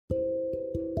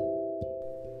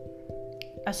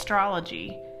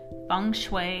astrology, feng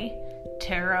shui,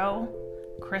 tarot,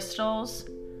 crystals.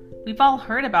 We've all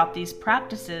heard about these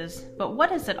practices, but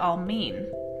what does it all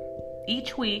mean?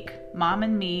 Each week, Mom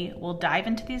and me will dive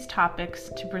into these topics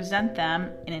to present them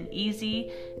in an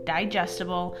easy,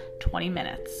 digestible 20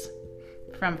 minutes.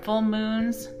 From full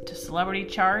moons to celebrity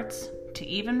charts to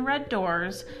even red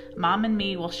doors, Mom and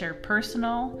me will share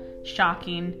personal,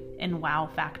 shocking, and wow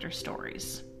factor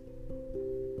stories.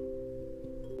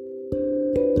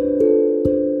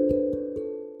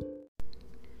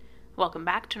 Welcome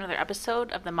back to another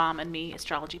episode of the Mom and Me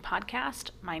Astrology Podcast.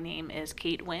 My name is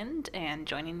Kate Wind, and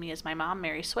joining me is my mom,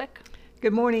 Mary Swick.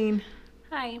 Good morning.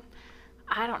 Hi.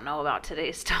 I don't know about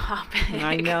today's topic.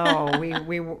 I know.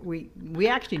 We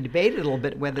actually debated a little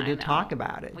bit whether to talk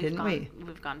about it, didn't we?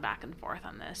 We've gone back and forth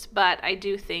on this. But I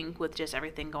do think with just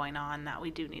everything going on that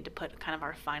we do need to put kind of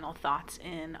our final thoughts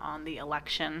in on the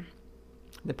election.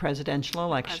 The presidential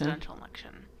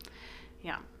election.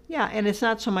 Yeah. Yeah, and it's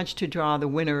not so much to draw the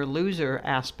winner or loser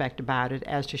aspect about it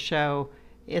as to show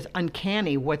it's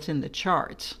uncanny what's in the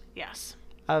charts. Yes.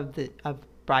 Of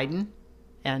Biden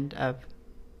and of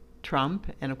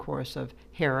Trump and of course of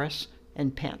Harris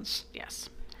and Pence. Yes.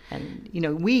 And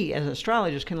we as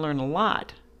astrologers can learn a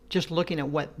lot just looking at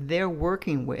what they're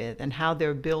working with and how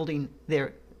they're building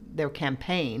their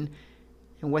campaign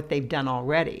and what they've done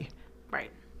already.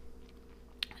 Right.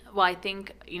 Well, I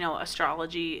think,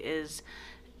 astrology is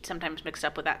sometimes mixed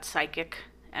up with that psychic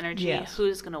energy. Yes.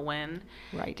 Who's going to win?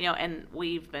 Right. And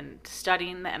we've been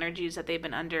studying the energies that they've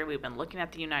been under. We've been looking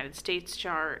at the United States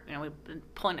chart. We've been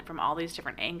pulling it from all these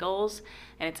different angles.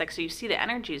 And it's like, so you see the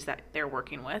energies that they're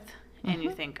working with, and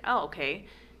you think, oh, okay,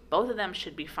 both of them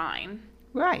should be fine.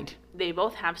 Right. They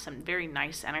both have some very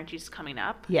nice energies coming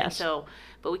up. Yes.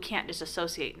 But we can't just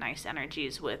associate nice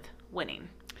energies with winning,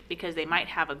 because they might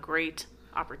have a great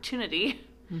opportunity.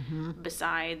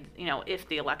 Besides, if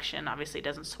the election obviously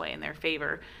doesn't sway in their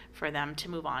favor, for them to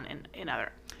move on in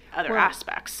other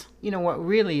aspects. What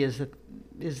really is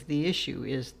the issue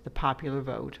is the popular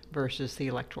vote versus the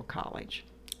electoral college.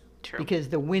 True. Because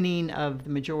the winning of the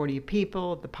majority of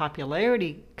people, the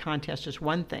popularity contest is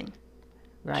one thing,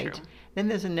 right? True. Then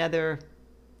there's another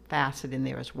facet in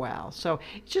there as well. So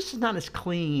it's just not as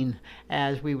clean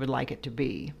as we would like it to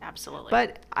be. Absolutely.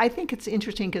 But I think it's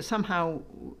interesting because somehow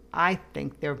I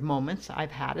think there are moments,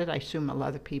 I've had it, I assume a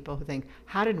lot of people who think,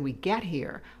 how did we get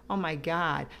here? Oh my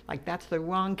God, like that's the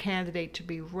wrong candidate to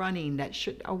be running. That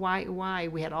should, why?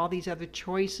 We had all these other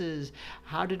choices.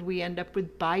 How did we end up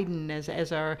with Biden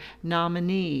as our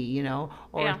nominee,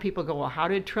 Or Yeah. if people go, well, how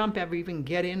did Trump ever even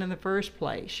get in the first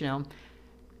place,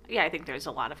 Yeah, I think there's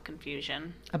a lot of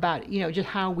confusion about, just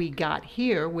how we got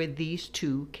here with these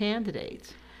two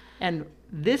candidates. And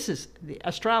the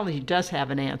astrology does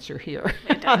have an answer here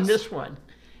on this one.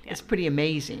 Yeah. It's pretty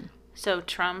amazing. So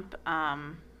Trump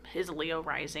is Leo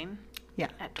rising. Yeah,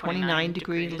 at 29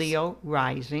 degree Leo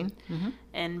rising.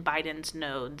 And Biden's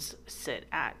nodes sit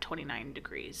at 29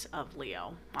 degrees of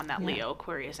Leo on that Leo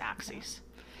Aquarius axis.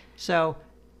 So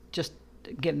just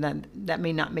again, that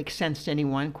may not make sense to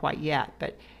anyone quite yet,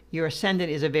 but your ascendant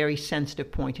is a very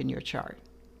sensitive point in your chart.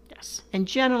 Yes. And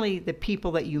generally, the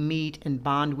people that you meet and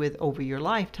bond with over your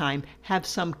lifetime have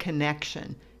some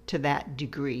connection to that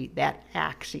degree, that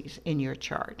axis in your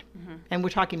chart. And we're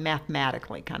talking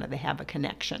mathematically, kind of, they have a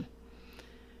connection.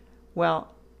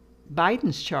 Well,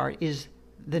 Biden's chart is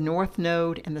the North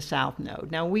Node and the South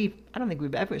Node. Now, I don't think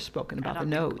we've ever spoken about the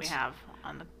nodes. We have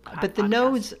on the But the podcast.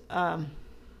 nodes,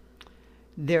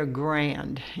 they're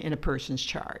grand in a person's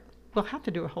chart. We'll have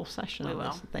to do a whole session on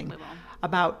this thing. We will.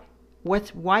 About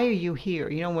why are you here?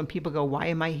 When people go, why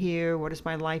am I here? What is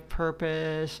my life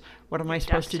purpose? What am I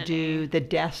supposed to do? The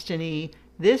destiny.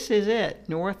 This is it.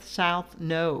 North-South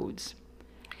nodes.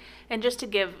 And just to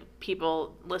give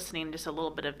people listening just a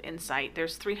little bit of insight,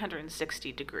 there's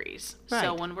 360 degrees. Right.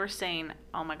 So when we're saying,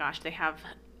 oh my gosh, they have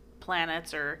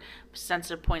planets or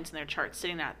sensitive points in their chart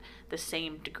sitting at the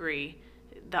same degree,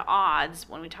 the odds,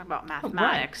 when we talk about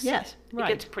mathematics, Yes, it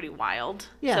gets pretty wild.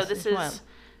 Yes, so wild.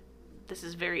 This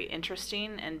is very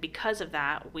interesting, and because of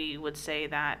that, we would say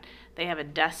that they have a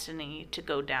destiny to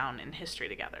go down in history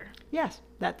together. Yes,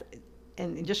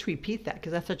 and just repeat that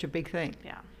because that's such a big thing.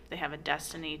 Yeah, they have a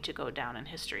destiny to go down in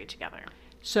history together.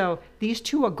 So these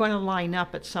two are going to line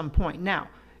up at some point. Now,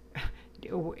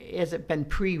 has it been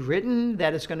pre-written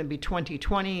that it's going to be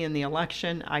 2020 in the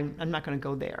election? I'm not going to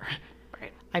go there.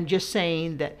 Right. I'm just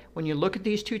saying that when you look at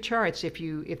these two charts, if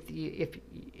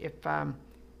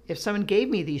someone gave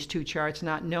me these two charts,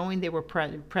 not knowing they were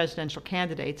presidential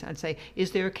candidates, I'd say,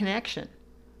 is there a connection?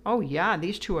 Oh yeah,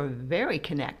 these two are very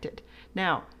connected.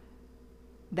 Now,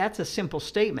 that's a simple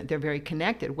statement. They're very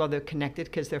connected. Well, they're connected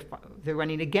because they're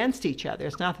running against each other.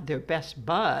 It's not that they're best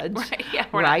buds. Right. Yeah,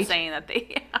 we're right? not saying that they.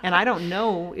 Yeah. And I don't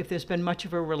know if there's been much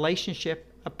of a relationship,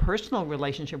 a personal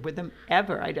relationship with them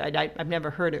ever. I've never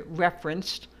heard it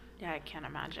referenced. Yeah, I can't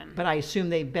imagine. But I assume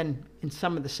they've been in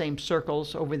some of the same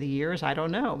circles over the years. I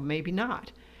don't know. Maybe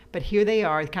not. But here they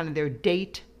are, kind of their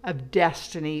date of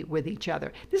destiny with each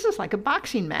other. This is like a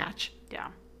boxing match. Yeah.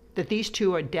 That these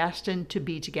two are destined to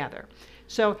be together.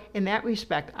 So in that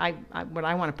respect, what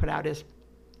I want to put out is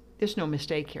there's no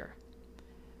mistake here,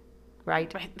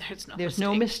 right? Right. There's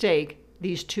no mistake.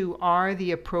 These two are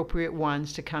the appropriate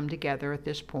ones to come together at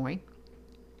this point.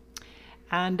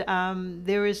 And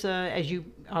there is, as you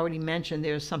already mentioned,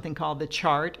 there's something called the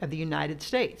Chart of the United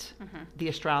States, the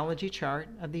astrology chart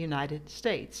of the United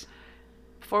States.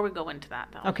 Before we go into that,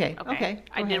 though. Okay.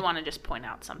 I did want to just point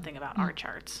out something about our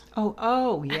charts.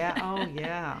 Oh,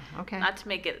 yeah. Okay. Not to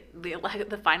make it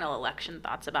the final election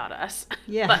thoughts about us.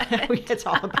 Yeah, But, it's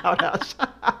all about us.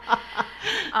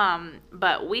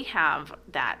 but we have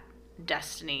that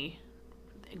destiny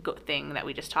thing that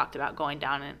we just talked about going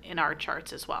down in our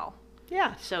charts as well.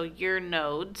 Yeah. So your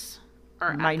nodes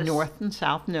are My at the north and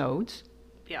south nodes.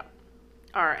 Yep.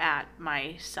 Are at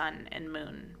my sun and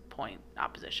moon point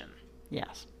opposition.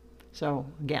 Yes. So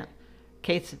again,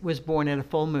 Kate was born at a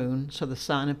full moon, so the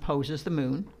sun opposes the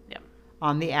moon. Yep.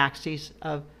 On the axis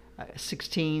of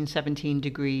 16, 17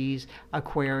 degrees,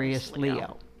 Aquarius,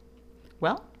 Leo.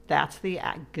 Well, that's the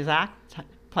exact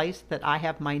place that I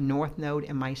have my north node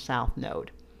and my south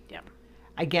node. Yep.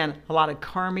 Again, a lot of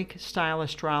karmic style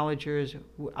astrologers,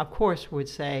 of course, would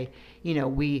say,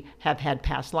 we have had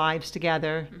past lives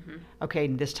together. Mm-hmm. Okay,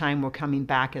 this time we're coming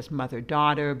back as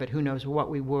mother-daughter, but who knows what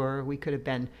we were. We could have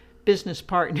been business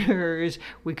partners.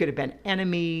 We could have been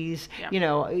enemies.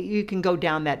 Yep. You can go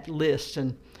down that list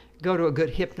and go to a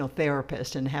good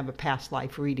hypnotherapist and have a past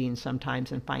life reading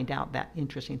sometimes and find out that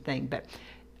interesting thing. But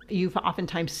you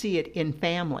oftentimes see it in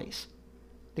families.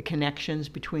 The connections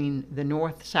between the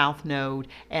north-south node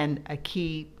and a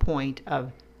key point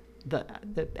of the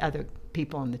other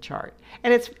people in the chart.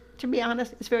 And it's, to be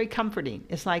honest, it's very comforting.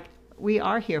 It's like we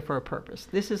are here for a purpose.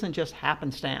 This isn't just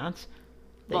happenstance.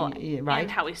 Well, right?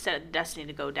 And how we set destiny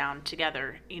to go down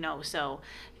together, so,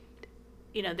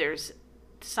 there's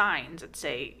signs that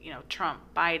say, Trump,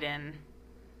 Biden,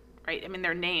 right? I mean,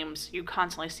 their names, you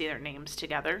constantly see their names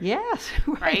together. Yes,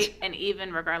 right. And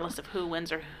even regardless of who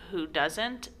wins or who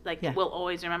doesn't, we'll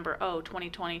always remember,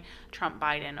 2020, Trump,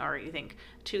 Biden, or you think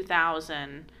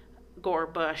 2000, Gore,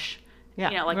 Bush.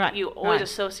 Yeah, you always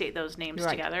associate those names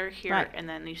together here. Right. And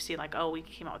then you see we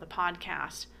came out with a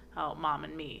podcast. Oh, Mom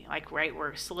and Me.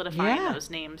 We're solidifying those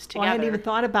names together. Well, I hadn't even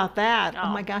thought about that. Oh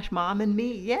my gosh, Mom and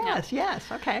Me. Yes.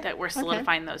 Okay. That we're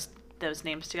solidifying those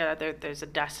names together. There's a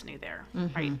destiny there,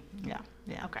 right? Yeah.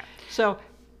 Okay. So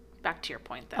back to your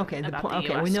point then. Okay, about point.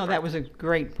 the Okay, US we know that birth. was a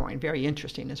great point, very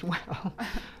interesting as well.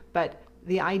 But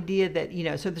the idea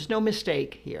that so there's no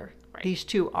mistake here. Right. These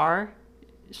two are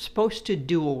supposed to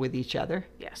duel with each other.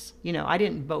 Yes. I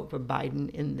didn't vote for Biden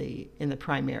in the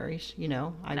primaries.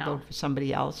 I voted for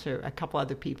somebody else or a couple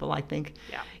other people, I think.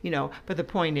 Yeah. But the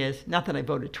point is, not that I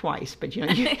voted twice, but you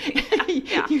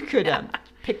you could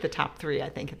pick the top three, I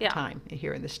think, at the time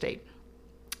here in the state.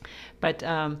 But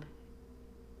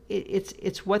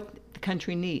it's what the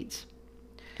country needs,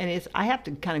 and I have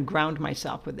to kind of ground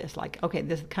myself with this.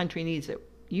 This country needs it.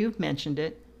 You've mentioned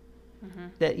it. Mm-hmm.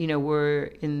 That we're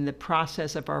in the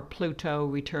process of our Pluto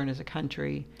return as a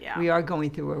country. Yeah. We are going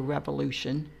through a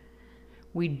revolution.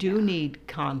 We do need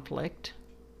conflict.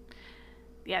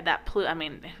 Yeah, that Pluto. I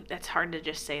mean, that's hard to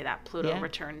just say that Pluto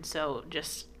return so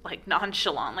just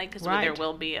nonchalantly because there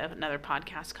will be another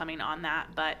podcast coming on that.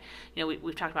 But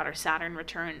we've talked about our Saturn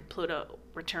return. Pluto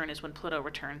return is when Pluto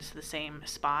returns to the same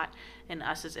spot, and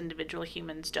us as individual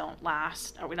humans don't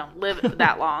last, or we don't live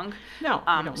that long. No,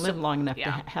 we don't live long enough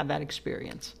to have that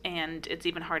experience. And it's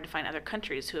even hard to find other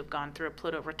countries who have gone through a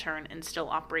Pluto return and still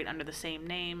operate under the same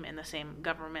name and the same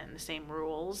government and the same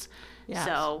rules. Yes.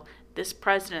 So this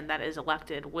president that is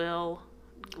elected will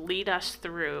lead us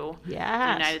through the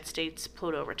Yes. United States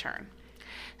Pluto return.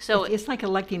 So it's like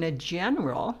electing a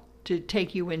general to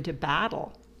take you into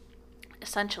battle.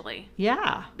 essentially,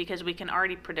 Yeah. because we can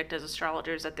already predict as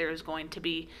astrologers that there is going to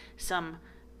be some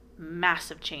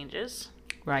massive changes.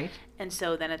 Right. And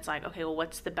so then it's okay, well,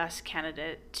 what's the best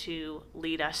candidate to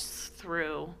lead us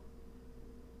through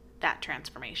that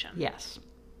transformation? Yes.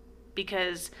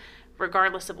 Because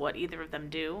regardless of what either of them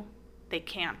do, they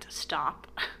can't stop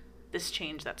this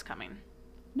change that's coming.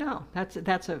 No, that's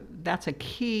a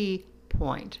key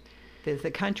point.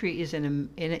 The country is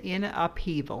in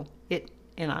upheaval.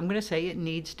 and I'm going to say it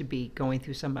needs to be going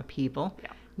through some upheaval.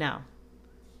 Yeah. Now,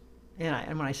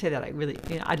 and when I say that, I really,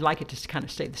 I'd like it to kind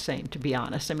of stay the same, to be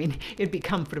honest. I mean, it'd be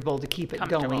comfortable to keep it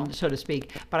going, so to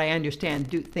speak. But I understand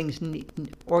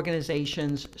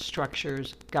organizations,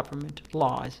 structures, government,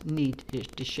 laws need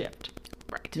to shift.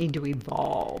 Right. Need to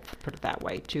evolve, put it that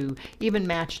way, to even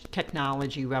match the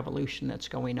technology revolution that's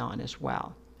going on as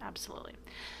well. Absolutely.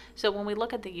 So when we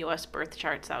look at the U.S. birth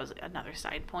charts, that was another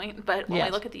side point, but when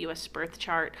we look at the U.S. birth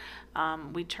chart,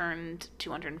 we turned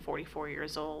 244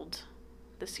 years old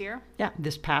this year. Yeah,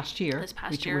 this past year.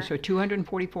 So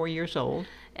 244 years old.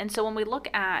 And so when we look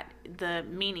at the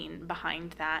meaning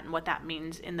behind that and what that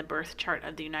means in the birth chart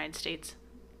of the United States,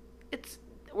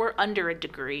 we're under a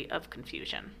degree of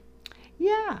confusion.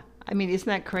 Yeah. I mean, isn't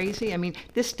that crazy? I mean,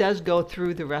 this does go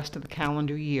through the rest of the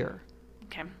calendar year.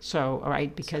 Okay. So, all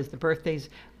right, because the birthday's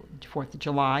 4th of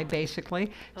July,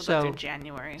 basically. So through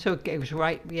January. So it was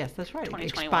right. Yes, that's right. It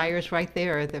expires right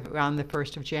there around the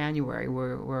 1st of January.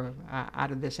 We're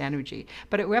out of this energy.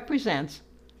 But it represents,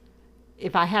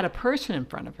 if I had a person in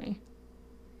front of me,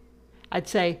 I'd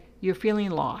say, you're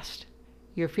feeling lost.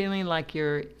 You're feeling like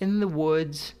you're in the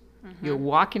woods. Mm-hmm. You're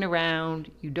walking around.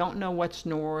 You don't know what's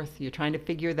north. You're trying to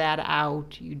figure that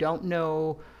out. You don't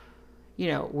know,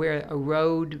 where a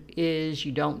road is.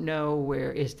 You don't know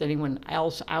where is anyone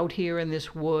else out here in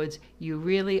this woods. You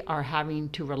really are having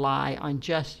to rely on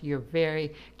just your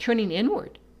very turning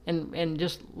inward and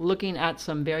just looking at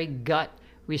some very gut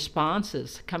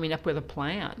responses, coming up with a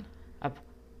plan of,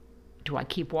 do I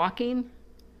keep walking?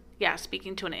 Yeah,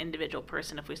 speaking to an individual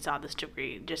person, if we saw this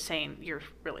degree, just saying you're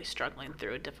really struggling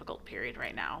through a difficult period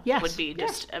right now would be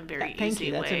just a very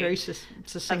easy way. That's a very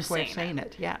succinct way of saying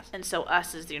it. Yes. And so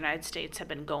us as the United States have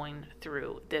been going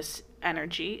through this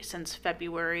energy since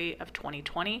February of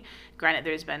 2020. Granted,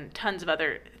 there's been tons of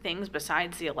other things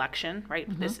besides the election, right?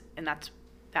 Mm-hmm.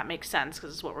 That makes sense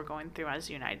because it's what we're going through as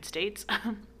the United States.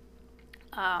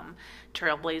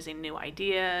 Trailblazing new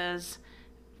ideas.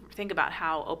 Think about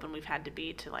how open we've had to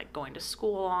be to like going to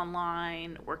school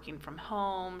online, working from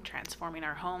home, transforming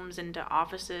our homes into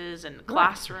offices and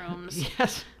classrooms.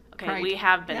 Yes. Okay, right. We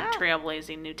have been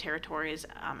trailblazing new territories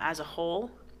as a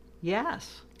whole.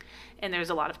 Yes. And there's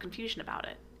a lot of confusion about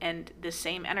it. And this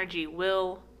same energy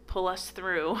will pull us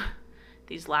through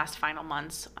these last final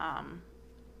months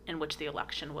in which the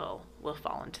election will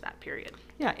fall into that period.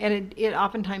 Yeah, and it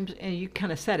oftentimes, and you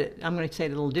kind of said it, I'm going to say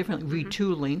it a little differently,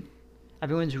 retooling.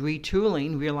 Everyone's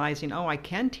retooling, realizing, I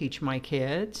can teach my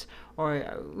kids, or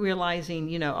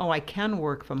realizing, I can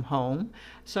work from home.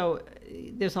 So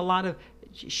there's a lot of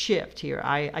shift here.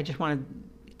 I just want to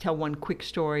tell one quick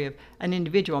story of an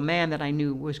individual man that I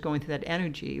knew was going through that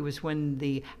energy. It was when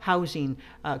the housing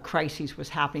crisis was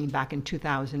happening back in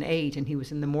 2008, and he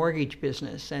was in the mortgage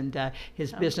business, and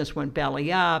his business went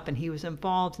belly up, and he was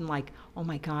involved in oh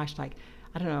my gosh,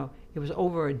 I don't know, it was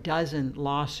over a dozen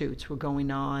lawsuits were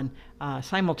going on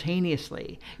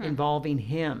simultaneously involving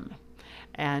him.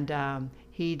 And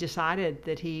he decided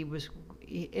that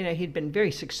he'd been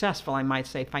very successful, I might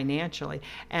say, financially.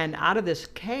 And out of this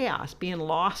chaos, being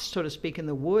lost, so to speak, in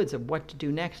the woods of what to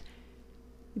do next,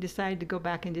 he decided to go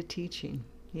back into teaching.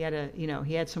 He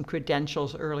had some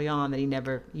credentials early on that he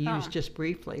never used, just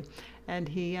briefly. And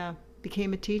he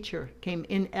became a teacher, came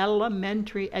in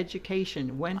elementary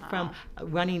education, went from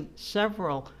running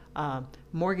several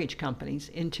mortgage companies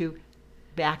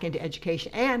back into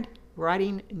education and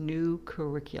writing new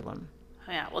curriculum.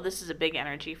 Yeah, well, this is a big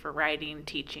energy for writing,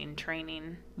 teaching,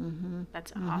 training. Mm-hmm.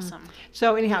 That's awesome.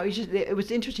 So anyhow, it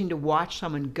was interesting to watch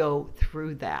someone go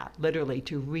through that, literally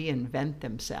to reinvent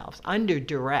themselves under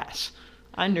duress,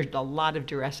 under a lot of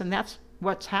duress, and that's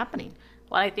what's happening.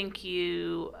 Well, I think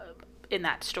you, in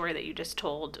that story that you just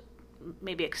told,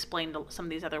 maybe explained some of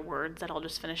these other words that I'll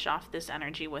just finish off this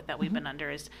energy with that we've been under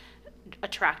is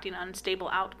attracting unstable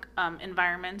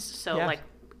environments. So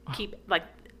keep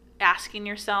asking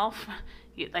yourself,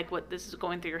 what this is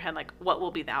going through your head, what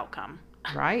will be the outcome?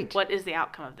 Right. What is the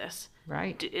outcome of this?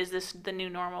 Right. Is this the new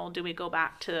normal? Do we go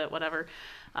back to whatever?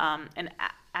 And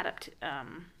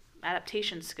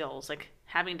adaptation skills,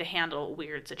 having to handle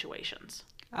weird situations.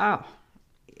 Oh.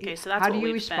 Okay, so that's how do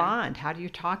you respond? How do you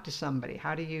talk to somebody?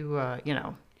 How do you,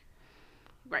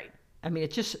 Right. I mean,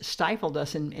 it just stifled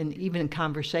us in even in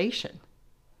conversation.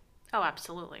 Oh,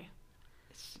 absolutely.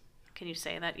 Can you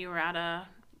say that you were at a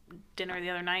dinner the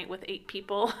other night with 8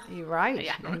 people? You're right.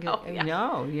 Yeah,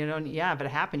 No, you don't. Yeah, but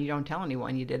it happened. You don't tell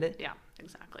anyone you did it. Yeah,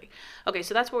 exactly. Okay,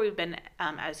 so that's where we've been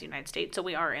as the United States. So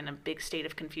we are in a big state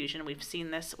of confusion. We've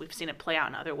seen this. We've seen it play out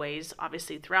in other ways,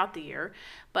 obviously, throughout the year.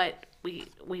 But we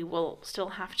will still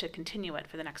have to continue it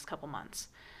for the next couple months.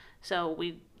 So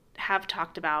have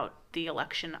talked about the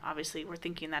election. Obviously, we're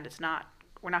thinking that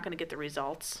we're not going to get the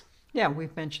results. Yeah,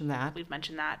 we've mentioned that. We've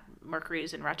mentioned that Mercury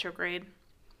is in retrograde.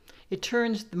 It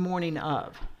turns the morning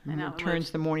of. I know. It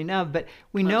turns the morning of, but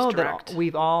we know direct. that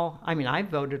we've all, I mean, I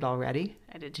voted already.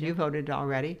 I did too. You voted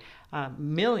already.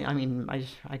 Million, I mean,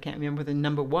 I can't remember what the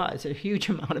number was. A huge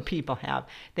amount of people have.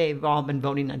 They've all been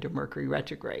voting under Mercury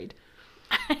retrograde.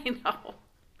 I know.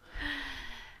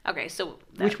 Okay, so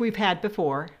which we've had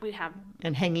before. We have.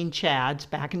 And Hanging Chads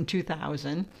back in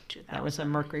 2000. That was a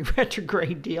Mercury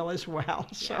retrograde deal as well.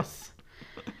 So. Yes.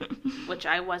 Which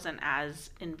I wasn't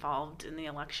as involved in the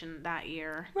election that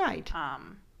year. Right.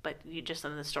 But you just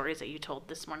some of the stories that you told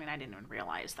this morning, I didn't even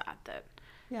realize that.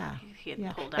 Yeah. He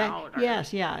had pulled out.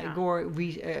 Yes. Gore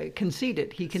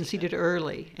conceded. He conceded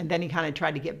early, and then he kind of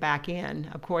tried to get back in.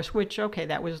 Of course, which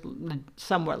that was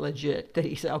somewhat legit. That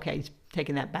he said, okay, he's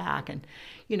taking that back, and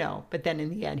But then in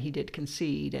the end, he did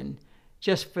concede, and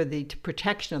just for the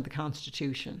protection of the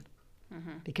Constitution.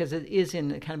 Mm-hmm. Because it is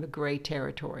in kind of a gray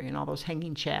territory, and all those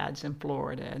Hanging Chads in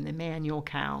Florida, and the manual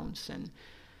counts, and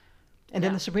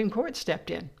then the Supreme Court stepped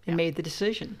in and made the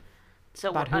decision.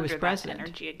 So about we're who was under president. That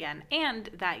energy again, and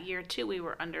that year too, we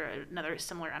were under another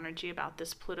similar energy about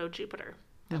this Pluto-Jupiter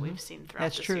that we've seen throughout.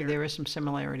 That's this true. year. There are some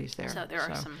similarities there. So there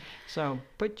are some. So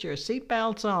put your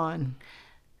seatbelts on.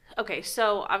 Okay,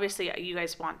 so obviously you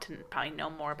guys want to probably know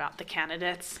more about the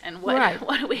candidates and what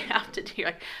do we have to do?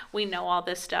 Like, we know all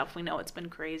this stuff. We know it's been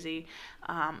crazy.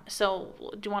 So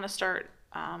do you want to start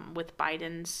with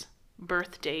Biden's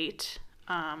birth date?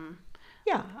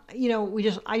 Yeah,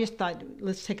 I just thought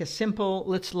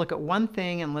let's look at one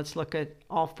thing, and let's look at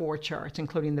all four charts,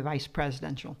 including the vice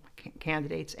presidential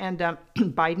candidates. And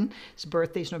Biden's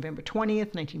birthday is November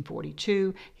 20th,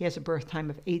 1942. He has a birth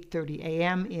time of 8:30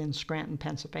 a.m. in Scranton,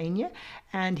 Pennsylvania,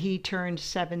 and he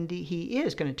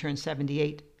is going to turn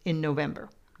 78 in November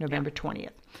 20th.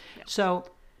 Yep. So.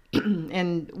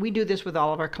 And we do this with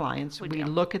all of our clients. We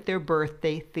look at their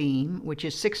birthday theme, which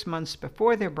is 6 months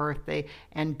before their birthday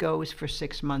and goes for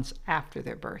 6 months after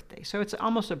their birthday. So it's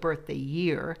almost a birthday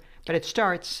year, but it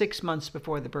starts 6 months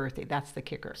before the birthday. That's the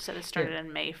kicker. So it started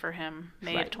in May for him,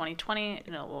 May of 2020,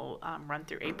 and it will run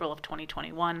through April of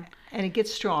 2021. And it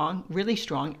gets strong, really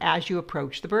strong, as you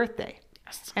approach the birthday.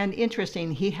 Yes. And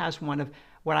interesting, he has one of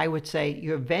what I would say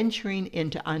you're venturing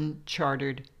into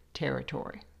uncharted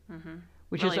territory. Mm-hmm.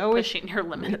 Which really is always pushing your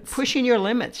limits. Pushing your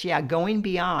limits, going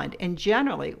beyond. And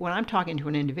generally, when I'm talking to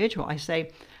an individual, I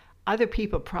say, other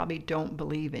people probably don't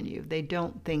believe in you. They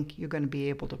don't think you're going to be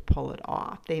able to pull it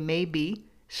off. They may be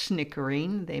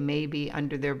snickering. They may be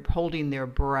holding their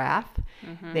breath.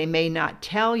 Mm-hmm. They may not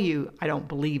tell you, I don't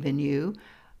believe in you,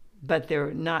 but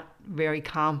they're not very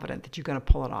confident that you're going to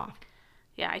pull it off.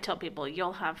 Yeah, I tell people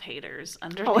you'll have haters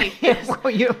underneath this.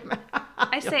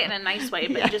 I say it in a nice way,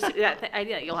 but just that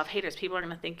idea you'll have haters. People are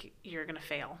going to think you're going to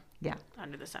fail. Yeah.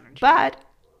 Under this energy. But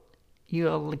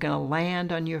you're going to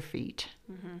land on your feet.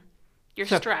 Mm-hmm. You're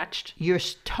stretched. You're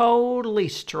totally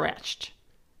stretched.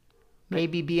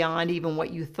 Maybe beyond even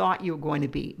what you thought you were going to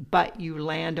be, but you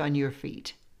land on your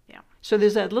feet. Yeah. So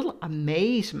there's a little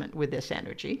amazement with this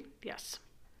energy. Yes.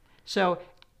 So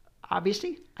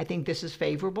obviously, I think this is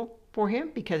favorable for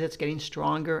him because it's getting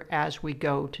stronger as we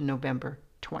go to November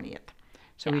 20th.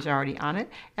 So he's already on it.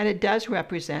 And it does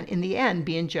represent, in the end,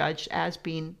 being judged as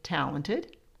being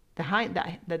talented,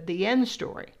 the end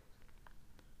story.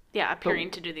 Yeah, appearing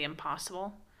to do the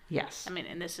impossible. Yes. I mean,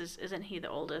 and isn't he the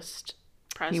oldest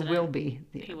president? He will be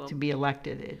to be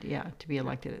elected. To be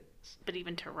elected. But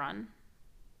even to run?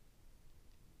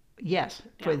 Yes,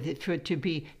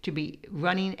 to be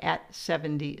running at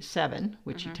 77,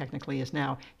 which he technically is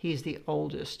now. He's the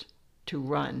oldest to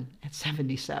run at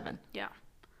 77. Yeah.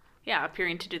 Yeah,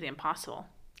 appearing to do the impossible.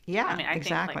 Yeah, I mean, I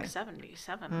exactly. think like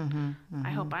 77. Mm-hmm, mm-hmm. I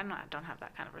hope don't have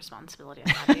that kind of responsibility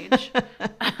at that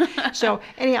age. So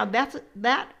anyhow,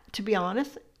 that to be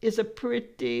honest is a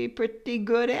pretty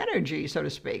good energy, so to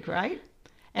speak, right?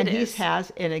 And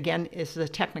and again, it's the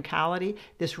technicality.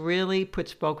 This really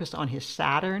puts focus on his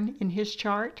Saturn in his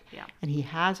chart. Yeah. And he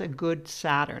has a good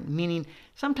Saturn, meaning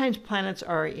sometimes planets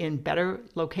are in better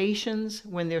locations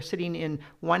when they're sitting in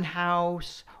one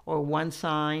house or one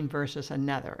sign versus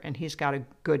another. And he's got a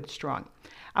good, strong.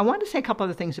 I want to say a couple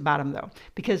other things about him, though,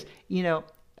 because,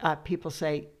 people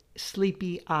say,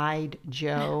 sleepy-eyed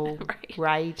Joe,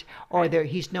 right? Or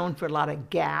he's known for a lot of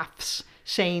gaffes,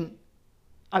 saying...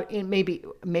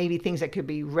 maybe things that could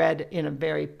be read in a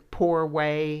very poor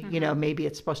way. Mm-hmm. Maybe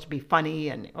it's supposed to be funny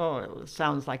and it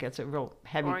sounds like it's a real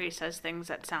heavy. Or he says things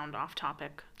that sound off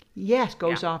topic. Yes,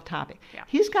 goes off topic. Yeah.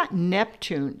 He's got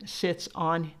Neptune sits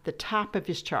on the top of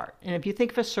his chart. And if you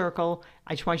think of a circle,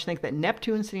 I just want you to think that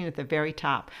Neptune sitting at the very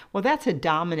top. Well, that's a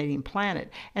dominating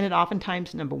planet. And it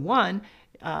oftentimes, number one,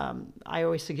 I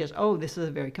always suggest, oh, this is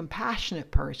a very compassionate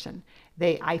person.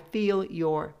 I feel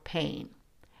your pain.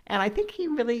 And I think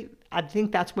I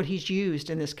think that's what he's used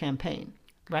in this campaign,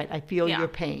 right? I feel your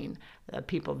pain.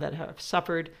 People that have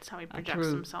suffered That's how he projects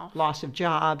through himself. loss of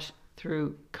jobs,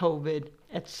 through COVID,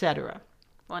 etc.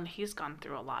 Well, and he's gone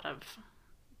through a lot of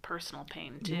personal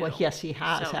pain too. Well, yes, he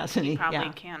has, so hasn't he? He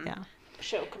probably can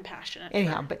show compassion.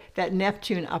 Anyhow, but that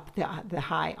Neptune up the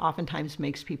high oftentimes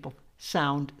makes people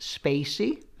sound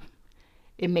spacey.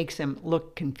 It makes them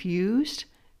look confused.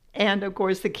 And of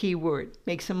course, the key word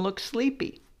makes them look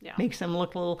sleepy. Yeah. Makes them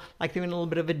look a little like they're in a little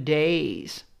bit of a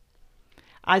daze.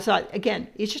 I thought, again,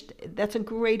 that's a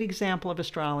great example of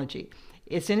astrology.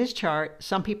 It's in his chart.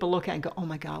 Some people look at it and go, oh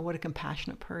my God, what a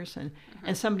compassionate person. Mm-hmm.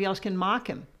 And somebody else can mock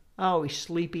him. Oh, he's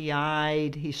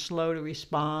sleepy-eyed. He's slow to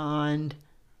respond.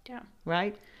 Yeah.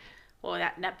 Right? Well,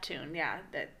 that Neptune,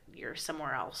 that you're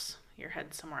somewhere else. Your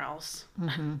head's somewhere else.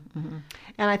 Mm-hmm, mm-hmm.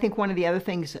 And I think one of the other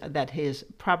things that is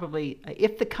probably,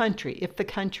 if the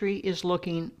country is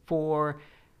looking for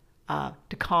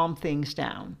to calm things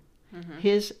down,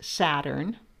 his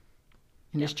Saturn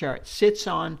in his chart sits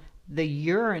on the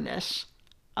Uranus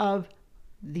of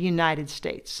the United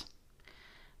States.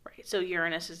 Right. So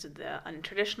Uranus is the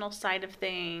untraditional side of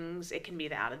things. It can be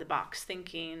the out-of-the-box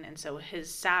thinking. And so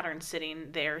his Saturn sitting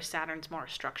there, Saturn's more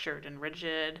structured and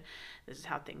rigid. This is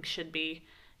how things should be.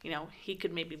 He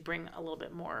could maybe bring a little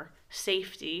bit more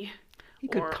safety. He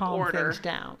could calm order. things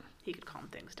down. He could calm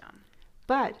things down.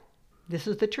 But this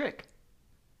is the trick,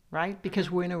 right? Because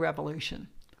we're in a revolution.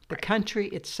 The country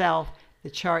itself, the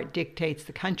chart dictates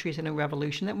the country's in a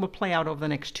revolution that will play out over the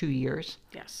next 2 years.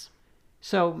 Yes.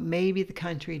 So maybe the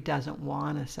country doesn't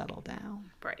want to settle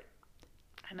down. Right.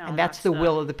 I know. And that's the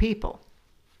will of the people.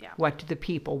 Yeah. What do the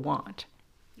people want?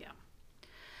 Yeah.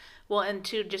 Well, and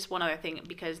just one other thing,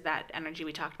 because that energy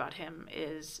we talked about him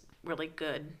is really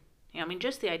good.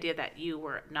 Just the idea that you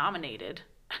were nominated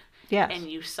and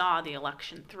you saw the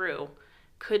election through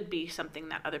could be something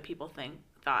that other people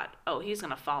thought, oh, he's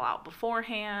going to fall out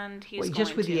beforehand.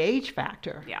 Just with the age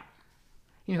factor. Yeah.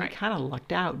 He kind of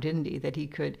lucked out, didn't he, that he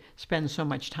could spend so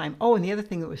much time. Oh, and the other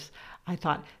thing that was, I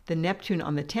thought, the Neptune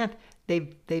on the 10th,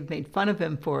 they've made fun of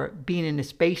him for being in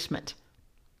his basement.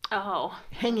 Oh.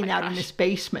 Hanging out in his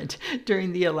basement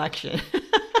during the election.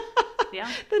 Yeah.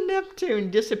 The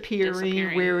Neptune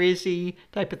disappearing, where is he,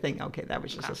 type of thing. Okay, that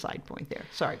was just a side point there.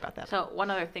 Sorry about that. So one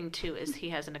other thing, too, is he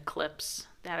has an eclipse.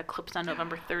 That eclipse on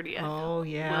November 30th oh,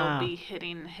 yeah. will be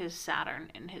hitting his Saturn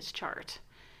in his chart.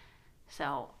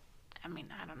 So, I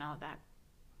don't know that.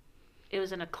 It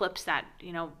was an eclipse that,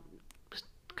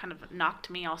 kind of knocked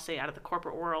me, I'll say, out of the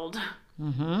corporate world.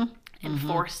 Mm-hmm. And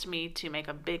forced me to make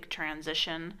a big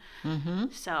transition. Mm-hmm.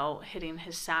 So hitting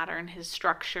his Saturn, his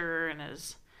structure, and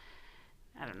his,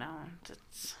 I don't know.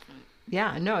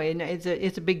 Yeah, no,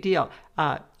 it's a big deal.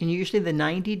 And usually the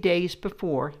 90 days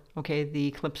before, the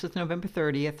eclipse is November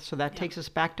 30th, so that takes us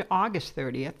back to August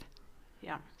 30th.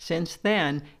 Yeah. Since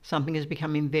then, something is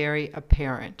becoming very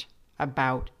apparent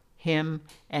about him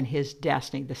and his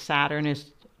destiny. The Saturn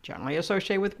is generally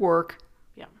associated with work.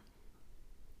 Yeah.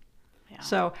 Yeah.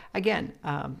 So again,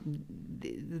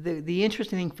 the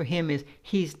interesting thing for him is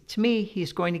he's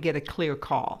going to get a clear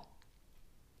call.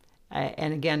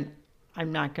 And again,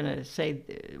 I'm not going to say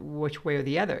which way or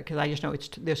the other because I just know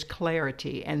there's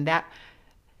clarity, and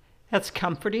that's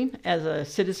comforting as a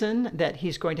citizen that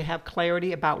he's going to have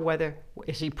clarity about whether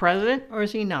is he president or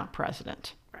is he not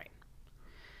president. Right.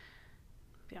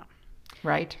 Yeah.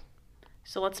 Right.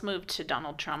 So let's move to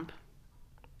Donald Trump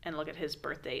and look at his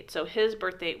birth date. So his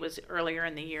birth date was earlier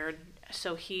in the year,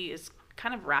 so he is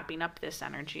kind of wrapping up this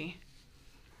energy.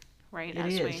 Right? It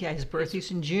is. His birth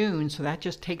is in June, so that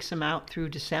just takes him out through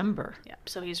December. Yeah,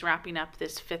 so he's wrapping up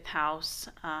this fifth house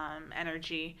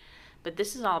energy, but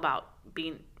this is all about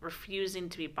refusing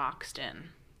to be boxed in.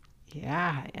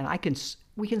 Yeah, and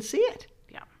we can see it.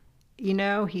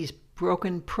 Yeah. He's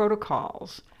broken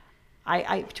protocols.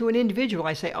 I to an individual,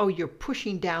 I say, oh, you're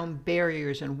pushing down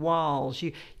barriers and walls.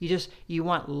 You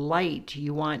want light.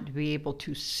 You want to be able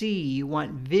to see. You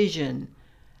want vision.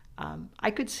 I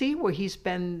could see where he's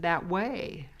been that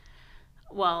way.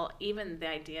 Well, even the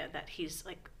idea that he's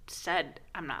said,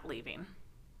 I'm not leaving.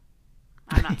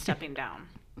 I'm not stepping down.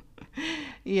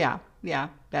 Yeah,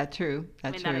 that's true.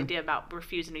 That idea about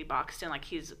refusing to be boxed in,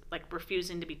 he's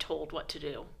refusing to be told what to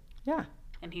do. Yeah.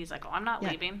 And he's like, oh, I'm not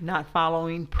leaving. Not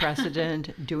following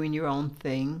precedent, doing your own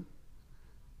thing.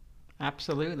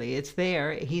 Absolutely. It's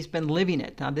there. He's been living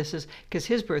it. Now, this is because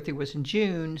his birthday was in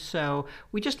June, so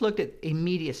we just looked at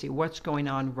immediacy, what's going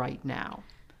on right now.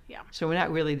 Yeah. So we're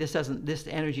not really, this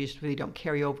energies really don't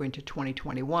carry over into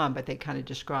 2021, but they kind of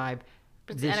describe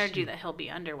It's this energy that he'll be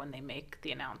under when they make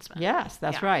the announcement. Yes,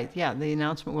 that's right. Yeah, the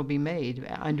announcement will be made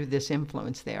under this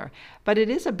influence there. But it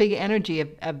is a big energy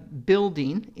of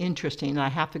building. Interesting. I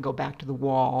have to go back to the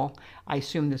wall. I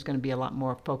assume there's going to be a lot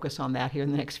more focus on that here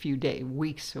in the next few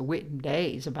weeks or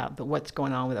days about what's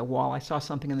going on with the wall. I saw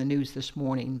something in the news this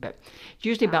morning, but it's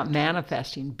usually about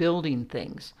manifesting, building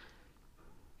things.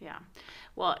 Yeah.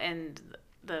 Well, and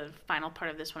the final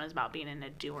part of this one is about being in a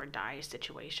do or die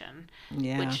situation.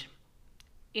 Yeah. Which,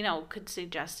 could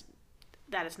suggest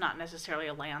that it's not necessarily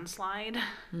a landslide.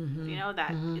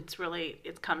 That it's really,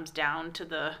 it comes down to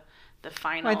the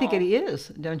final. Well, I think it is,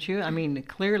 don't you? I mean,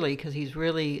 clearly, because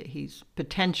he's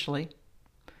potentially,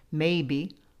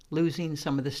 maybe, losing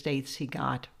some of the states he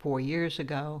got 4 years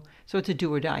ago. So it's a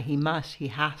do or die. He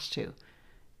has to.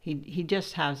 He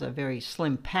just has a very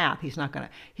slim path. He's not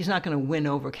gonna win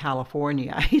over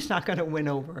California. He's not gonna win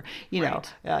over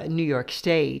New York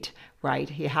State, right?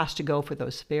 He has to go for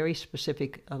those very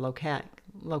specific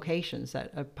locations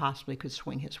that possibly could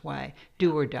swing his way,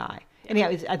 do or die. Anyhow,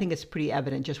 I think it's pretty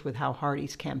evident just with how hard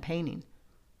he's campaigning.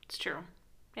 It's true.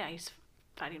 Yeah, he's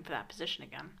fighting for that position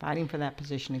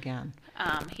again.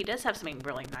 He does have something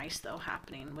really nice though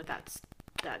happening with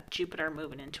that Jupiter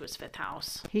moving into his 5th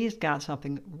house. He's got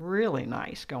something really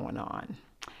nice going on.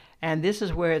 And this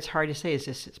is where it's hard to say, is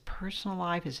this his personal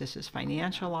life? Is this his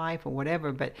financial life or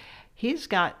whatever? But he's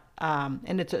got,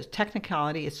 and it's a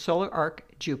technicality, it's solar arc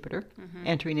Jupiter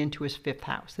entering into his 5th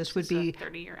house. This would be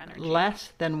 30-year energy.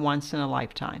 Less than once in a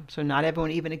lifetime. So not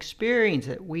everyone even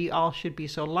experiences it. We all should be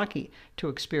so lucky to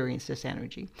experience this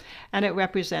energy. And it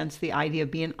represents the idea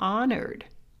of being honored.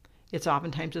 It's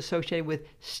oftentimes associated with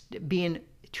being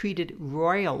treated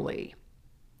royally.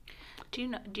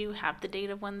 Do you have the date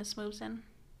of when this moves in,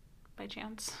 by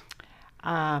chance?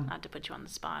 Not to put you on the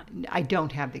spot. I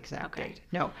don't have the exact date.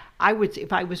 No, I would.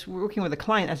 If I was working with a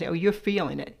client, I'd say, "Oh, you're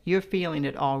feeling it. You're feeling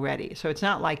it already." So it's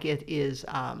not like it is.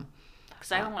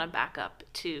 Because I don't want to back up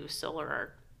to solar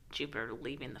arc Jupiter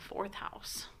leaving the 4th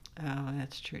house. Oh,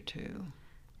 that's true too.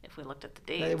 If we looked at the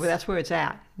dates. Well, that's where it's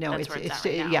at. No, it's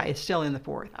it's still in the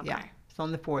 4th. Okay. Yeah. It's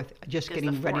on the 4th, just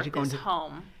getting the ready to go into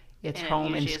home. It's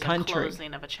home and it's country. A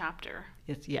closing of a chapter.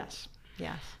 It's yes.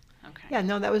 Okay. Yeah,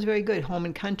 no, that was very good. Home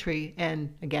and country,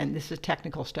 and again, this is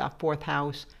technical stuff. 4th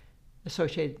house,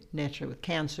 associated naturally with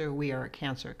Cancer. We are a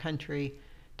Cancer country,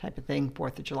 type of thing.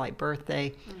 4th of July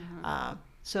birthday.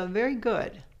 So very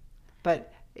good.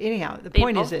 But anyhow, the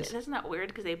point is this. Isn't that weird?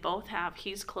 Because they both have.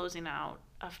 He's closing out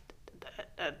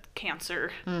a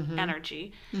Cancer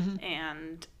energy,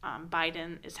 and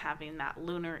Biden is having that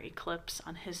lunar eclipse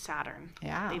on his Saturn.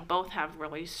 Yeah. They both have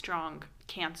really strong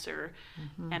Cancer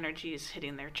energies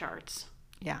hitting their charts.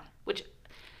 Yeah. But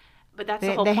that's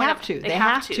the whole point. They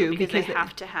have to because they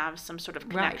have to have some sort of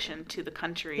connection to the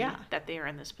country that they are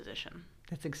in this position.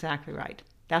 That's exactly right.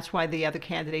 That's why the other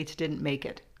candidates didn't make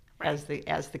it as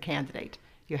the candidate.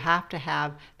 You have to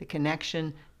have the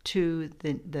connection to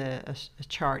the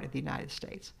chart of the United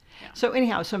States. Yeah. So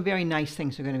anyhow, some very nice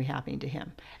things are going to be happening to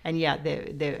him. And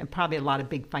there probably a lot of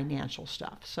big financial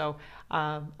stuff. So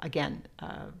again,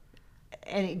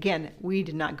 we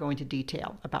did not go into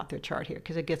detail about their chart here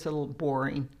because it gets a little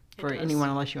boring for anyone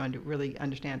unless you really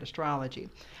understand astrology.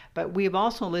 But we've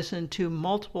also listened to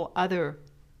multiple other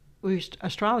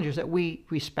astrologers that we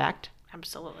respect.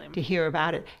 Absolutely. To hear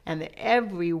about it. And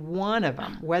every one of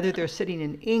them, whether they're sitting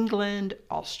in England,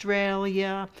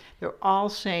 Australia, they're all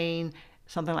saying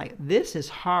something like, this is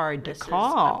hard to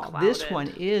call. This one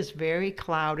is very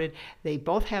clouded. They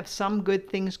both have some good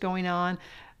things going on,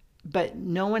 but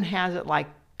no one has it like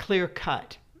clear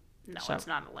cut. No, it's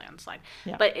not a landslide.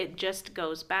 Yeah. But it just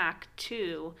goes back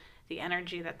to the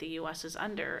energy that the U.S. is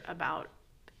under about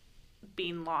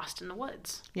being lost in the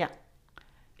woods. Yeah.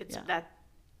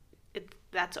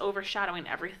 That's overshadowing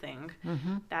everything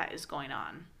that is going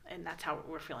on, and that's how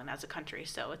we're feeling as a country.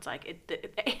 So it's like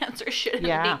the answer shouldn't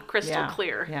be crystal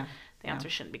clear. Yeah. The answer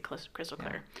shouldn't be crystal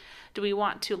clear. Do we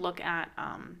want to look at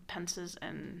Pence's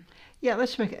and... Yeah,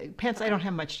 let's make Pence. I don't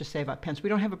have much to say about Pence. We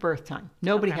don't have a birth time.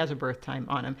 Nobody has a birth time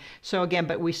on him. So again,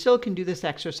 but we still can do this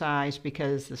exercise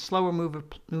because the slower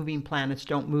moving planets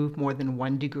don't move more than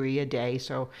 1 degree a day.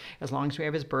 So as long as we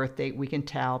have his birth date, we can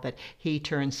tell that he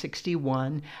turned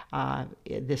 61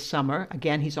 this summer.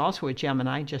 Again, he's also a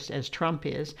Gemini, just as Trump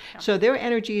is. Yeah. So their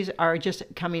energies are just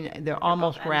coming. They're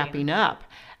almost wrapping up.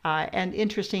 And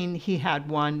interesting, he had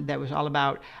one that was all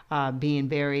about being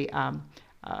very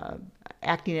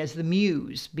acting as the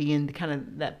muse, being the kind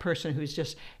of that person who's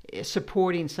just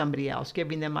supporting somebody else,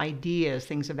 giving them ideas,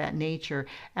 things of that nature.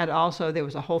 And also there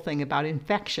was a whole thing about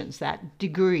infections. That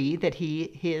degree that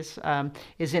is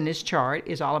in his chart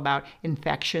is all about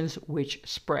infections which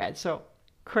spread. So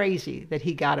crazy that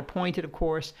he got appointed, of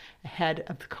course, ahead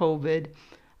of COVID.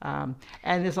 And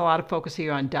there's a lot of focus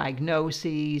here on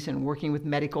diagnoses and working with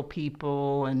medical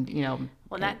people and,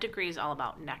 Well, that degree is all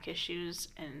about neck issues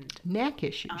and neck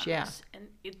issues, yeah. And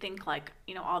you'd think like,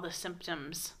 all the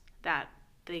symptoms that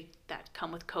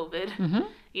come with COVID,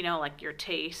 like your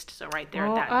taste. So right there,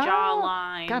 that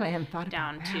jawline. God, I hadn't thought about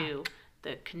down that. to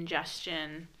the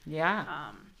congestion.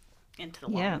 Yeah. Into the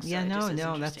lungs.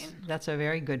 That's a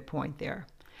very good point there.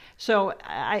 So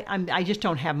I just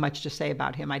don't have much to say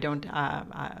about him. I don't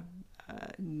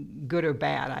good or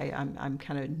bad. I'm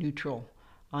kind of neutral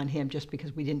on him just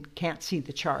because we can't see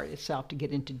the chart itself to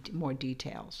get into more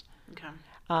details. Okay.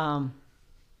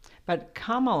 But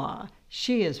Kamala,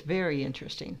 she is very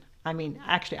interesting. I mean,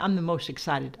 actually, I'm the most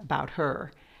excited about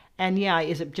her. And yeah,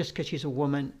 is it just because she's a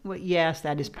woman? Well, yes,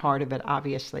 that is part of it,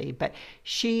 obviously. But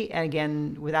she,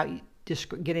 again, without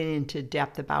getting into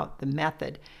depth about the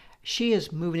method, she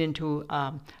is moving into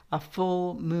a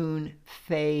full moon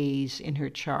phase in her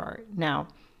chart. Now,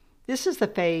 this is the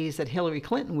phase that Hillary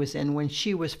Clinton was in when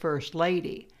she was First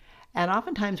Lady. And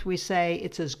oftentimes we say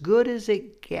it's as good as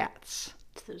it gets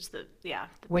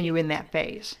when you're in that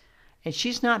phase. And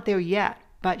she's not there yet,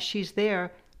 but she's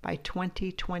there by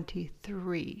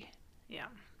 2023. Yeah,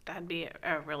 that'd be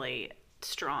a really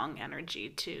strong energy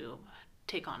to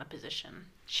take on a position.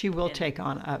 She will take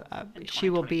on she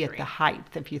will be at the height.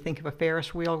 If you think of a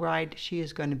Ferris wheel ride, she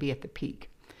is going to be at the peak.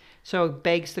 So it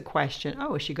begs the question,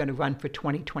 is she going to run for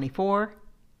 2024?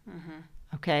 Mm-hmm.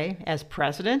 Okay, as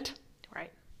president?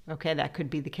 Right. Okay, that could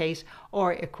be the case.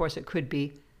 Or, of course, it could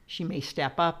be she may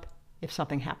step up if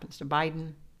something happens to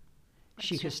Biden.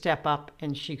 She could step up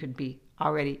and she could be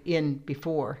already in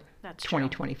before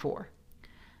 2024. True.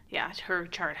 Yeah, her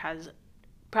chart has,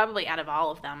 probably out of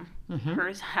all of them,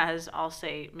 hers has, I'll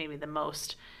say, maybe the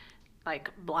most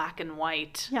like black and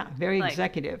white. Yeah, very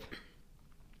executive.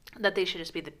 That they should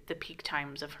just be the peak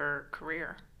times of her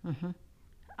career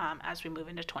as we move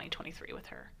into 2023 with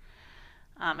her.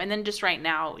 And then just right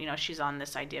now, she's on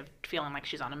this idea of feeling like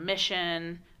she's on a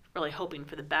mission, really hoping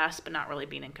for the best, but not really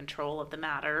being in control of the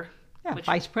matter. Yeah,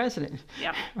 vice president.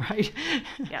 Yep. Right?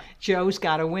 Yep. Joe's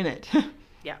got to win it.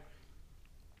 Yeah.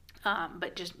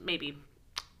 But just maybe,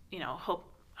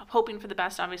 hoping for the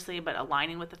best, obviously, but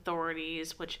aligning with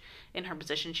authorities, which in her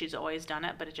position she's always done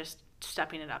it, but it just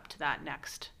stepping it up to that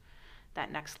next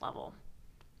level.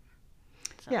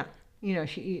 So. Yeah,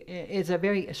 she is a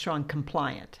very strong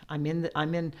compliant. I'm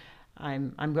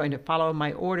going to follow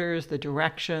my orders, the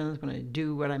directions. I'm going to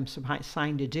do what I'm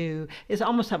assigned to do. It's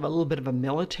almost have a little bit of a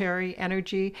military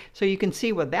energy. So you can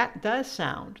see what that does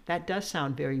sound. That does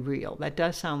sound very real. That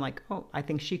does sound like, I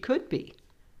think she could be.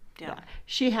 Yeah.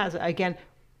 She has, again,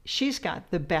 she's got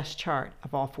the best chart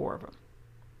of all four of them.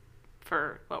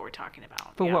 For what we're talking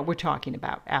about. What we're talking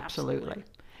about, absolutely.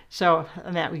 So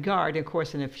in that regard, of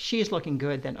course, and if she's looking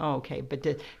good, then okay. But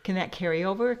can that carry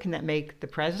over? Can that make the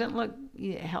president look?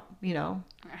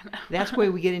 That's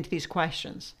where we get into these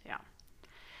questions. Yeah.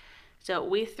 So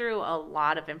we threw a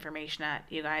lot of information at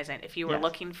you guys, and if you were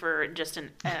looking for just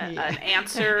an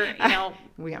answer,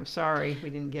 I'm sorry we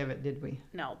didn't give it, did we?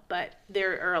 No, but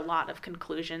there are a lot of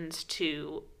conclusions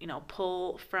to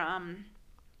pull from.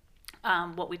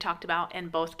 What we talked about,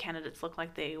 and both candidates look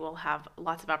like they will have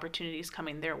lots of opportunities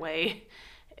coming their way,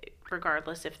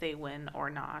 regardless if they win or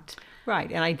not.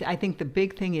 Right, and I think the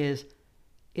big thing is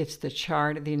it's the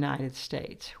chart of the United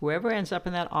States. Whoever ends up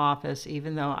in that office,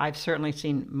 even though I've certainly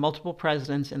seen multiple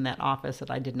presidents in that office that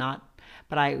I did not,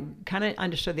 but I kind of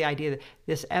understood the idea that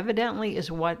this evidently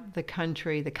is what the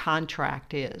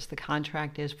contract is. The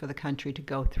contract is for the country to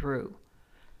go through.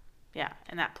 Yeah,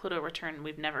 and that Pluto return,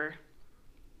 we've never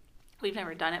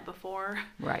done it before.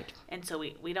 Right. And so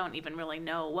we don't even really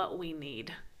know what we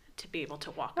need to be able to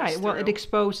walk us right. through. Well, it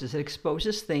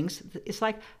exposes things. It's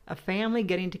like a family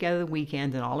getting together the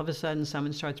weekend, and all of a sudden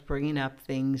someone starts bringing up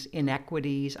things,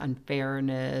 inequities,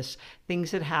 unfairness, things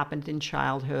that happened in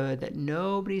childhood that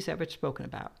nobody's ever spoken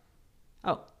about.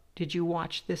 Oh, did you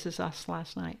watch This Is Us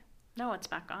last night? No, it's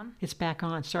back on. It's back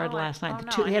on. It started last night.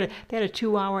 No, they had a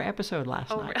 2-hour episode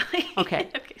last night. Oh, really? Okay.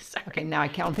 Okay, sorry. Okay, now I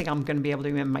don't think I'm going to be able to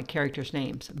remember my characters'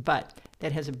 names, but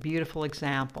that has a beautiful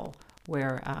example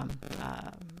where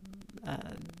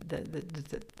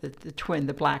the twin,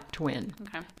 the black twin,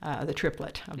 the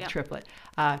triplet of the triplet,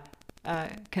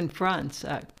 confronts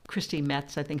Christy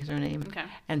Metz, I think is her name,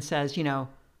 and says,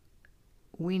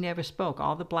 we never spoke.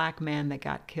 All the black men that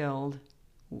got killed,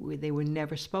 they were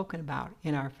never spoken about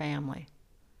in our family.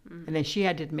 And then she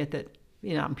had to admit that,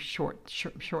 I'm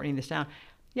shortening this down.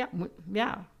 Yeah,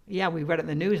 we read it in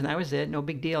the news and that was it. No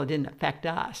big deal. It didn't affect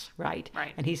us, right?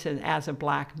 Right. And he said, as a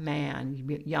black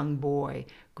man, young boy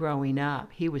growing up,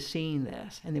 he was seeing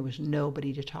this and there was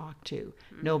nobody to talk to.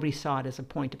 Nobody saw it as a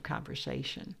point of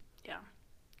conversation. Yeah.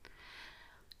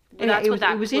 And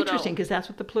it was interesting because that's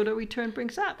what the Pluto return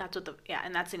brings up. That's what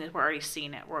and that's in it. We're already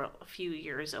seeing it. We're a few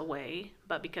years away,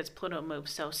 but because Pluto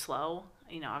moves so slow,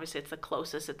 obviously it's the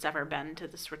closest it's ever been to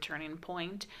this returning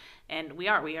point, and we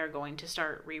are going to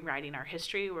start rewriting our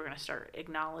history. We're going to start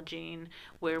acknowledging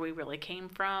where we really came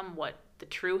from, what the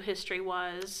true history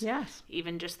was. Yes.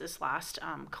 Even just this last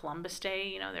Columbus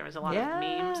Day, there was a lot of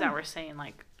memes that were saying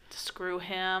like, screw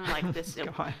him, like this.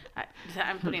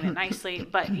 I'm putting it nicely,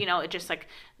 but it just like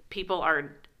people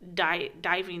are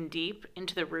diving deep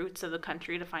into the roots of the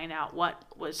country to find out what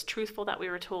was truthful that we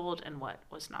were told and what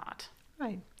was not.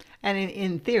 Right. And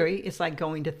in theory, it's like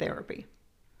going to therapy.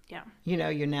 Yeah.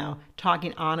 You're now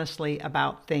talking honestly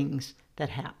about things that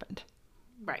happened.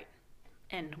 Right.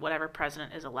 And whatever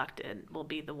president is elected will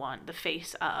be the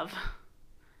face of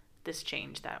this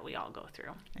change that we all go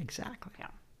through. Exactly. Yeah.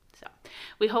 So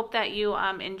we hope that you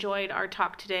enjoyed our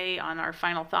talk today on our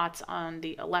final thoughts on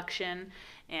the election,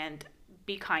 and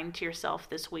be kind to yourself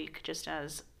this week, just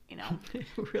as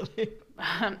really,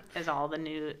 as all the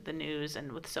news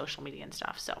and with social media and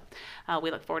stuff. So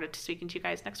we look forward to speaking to you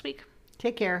guys next week.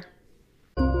 Take care.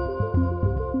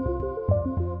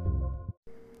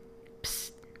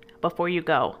 Psst. Before you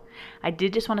go, I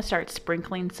did just want to start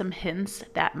sprinkling some hints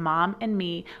that Mom and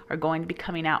me are going to be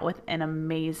coming out with an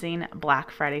amazing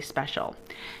Black Friday special.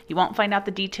 You won't find out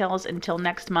the details until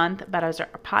next month, but as our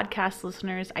podcast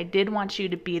listeners, I did want you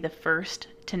to be the first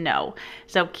to know.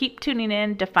 So keep tuning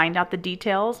in to find out the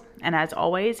details. And as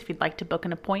always, if you'd like to book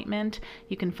an appointment,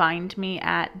 you can find me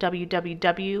at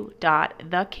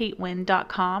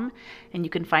www.thekatewin.com, and you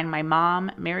can find my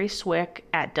mom, Mary Swick,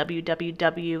 at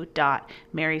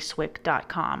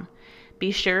www.maryswick.com.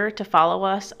 Be sure to follow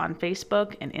us on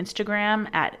Facebook and Instagram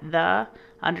at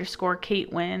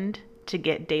 _Kate Wind to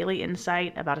get daily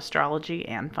insight about astrology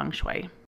and feng shui.